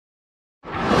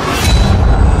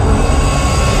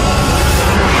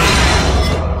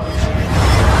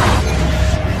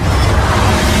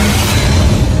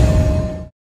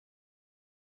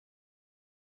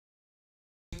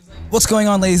What's going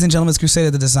on, ladies and gentlemen? It's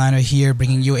Crusader the Designer here,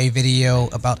 bringing you a video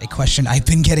about a question I've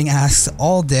been getting asked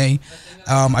all day.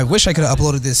 I wish I could have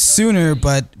uploaded this sooner,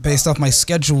 but based off my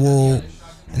schedule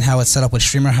and how it's set up with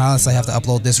Streamer House, I have to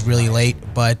upload this really late.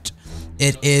 But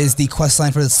it is the quest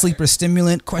line for the Sleeper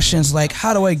Stimulant. Questions like,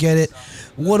 how do I get it?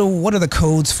 What are the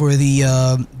codes for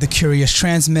the Curious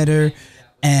Transmitter?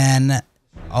 And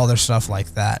other stuff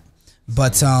like that.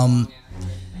 But to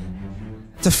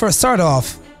first start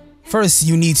off, first,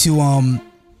 you need to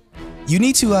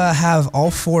have all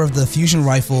 4 of the fusion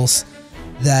rifles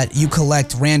that you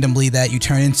collect randomly that you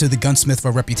turn into the gunsmith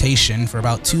for reputation for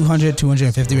about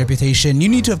 250 reputation. You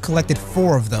need to have collected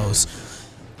 4 of those.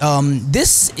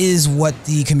 This is what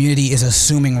the community is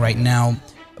assuming right now.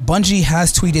 Bungie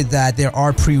has tweeted that there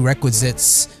are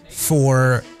prerequisites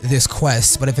for this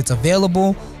quest, but if it's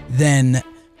available, then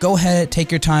go ahead,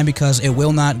 take your time because it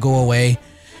will not go away.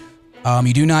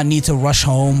 You do not need to rush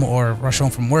home or rush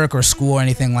home from work or school or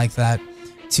anything like that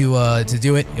to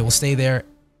do it. It will stay there.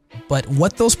 But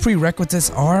what those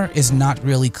prerequisites are is not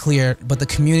really clear, but the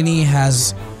community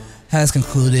has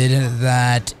concluded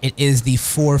that it is the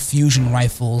 4 fusion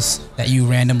rifles that you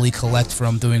randomly collect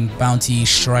from doing bounty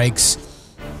strikes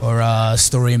or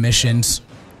story missions.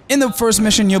 In the first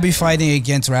mission, you'll be fighting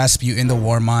against Rasputin in the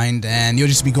Warmind, and you'll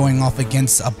just be going off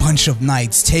against a bunch of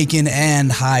knights, Taken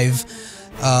and Hive.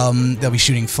 They'll be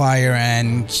shooting fire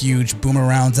and huge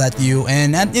boomerangs at you,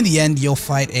 and in the end, you'll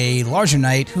fight a larger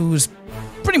knight who's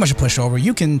pretty much a pushover.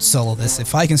 You can solo this.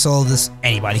 If I can solo this,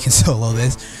 anybody can solo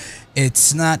this.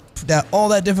 It's not all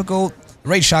that difficult. The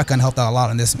Raid Shotgun helped out a lot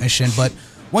on this mission, but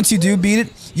once you do beat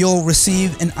it, you'll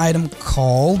receive an item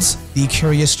called the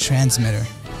Curious Transmitter.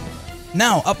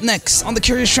 Now, up next, on the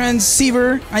Curious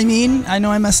Transceiver, I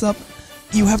know I messed up,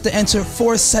 you have to enter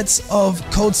 4 sets of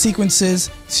code sequences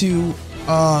to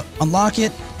unlock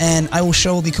it, and I will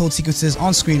show the code sequences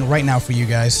on screen right now for you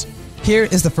guys. Here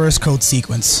is the first code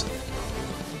sequence.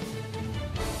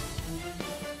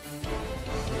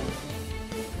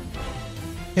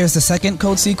 Here's the second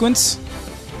code sequence.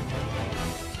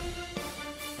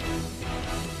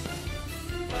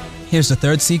 Here's the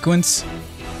third sequence.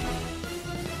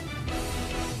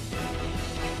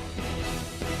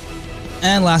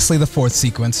 And lastly, the 4th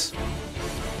sequence.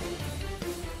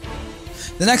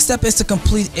 The next step is to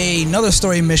complete another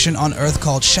story mission on Earth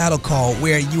called Shadow Call,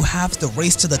 where you have to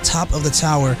race to the top of the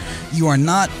tower. You are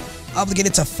not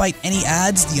obligated to fight any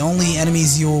adds. The only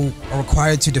enemies you are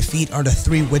required to defeat are the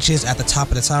 3 witches at the top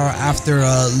of the tower after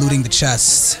looting the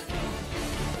chests.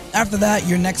 After that,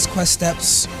 your next quest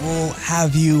steps will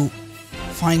have you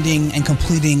finding and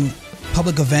completing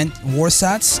public event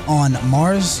warsats on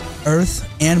Mars, Earth,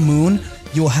 and Moon.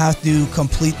 You'll have to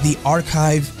complete the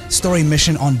Archive story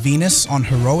mission on Venus on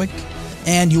Heroic,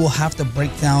 and you will have to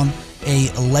break down a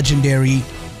legendary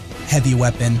heavy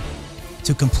weapon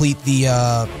to complete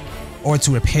the or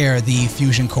to repair the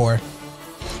fusion core.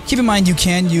 Keep in mind you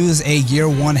can use a Gear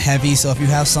 1 heavy, so if you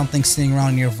have something sitting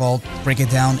around in your vault, break it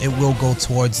down. It will go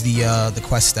towards the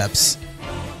quest steps.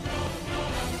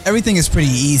 Everything is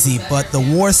pretty easy, but the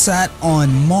warsat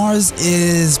on Mars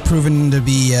is proven to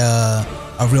be a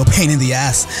real pain in the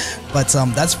ass. But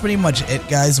that's pretty much it,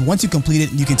 guys. Once you complete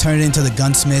it, you can turn it into the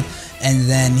gunsmith, and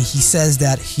then he says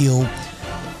that he'll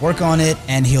work on it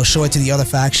and he'll show it to the other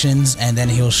factions, and then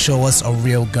he'll show us a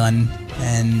real gun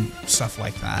and stuff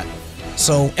like that.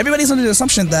 So everybody's under the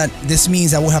assumption that this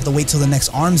means that we'll have to wait till the next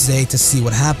Arms Day to see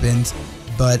what happens,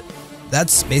 but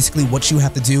that's basically what you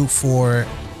have to do for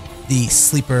the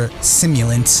Sleeper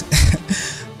Simulant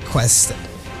quest.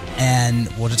 And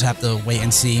we'll just have to wait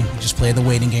and see. Just play the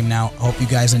waiting game now. I hope you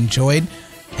guys enjoyed,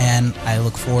 and I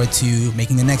look forward to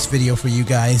making the next video for you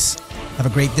guys. Have a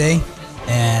great day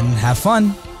and have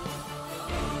fun.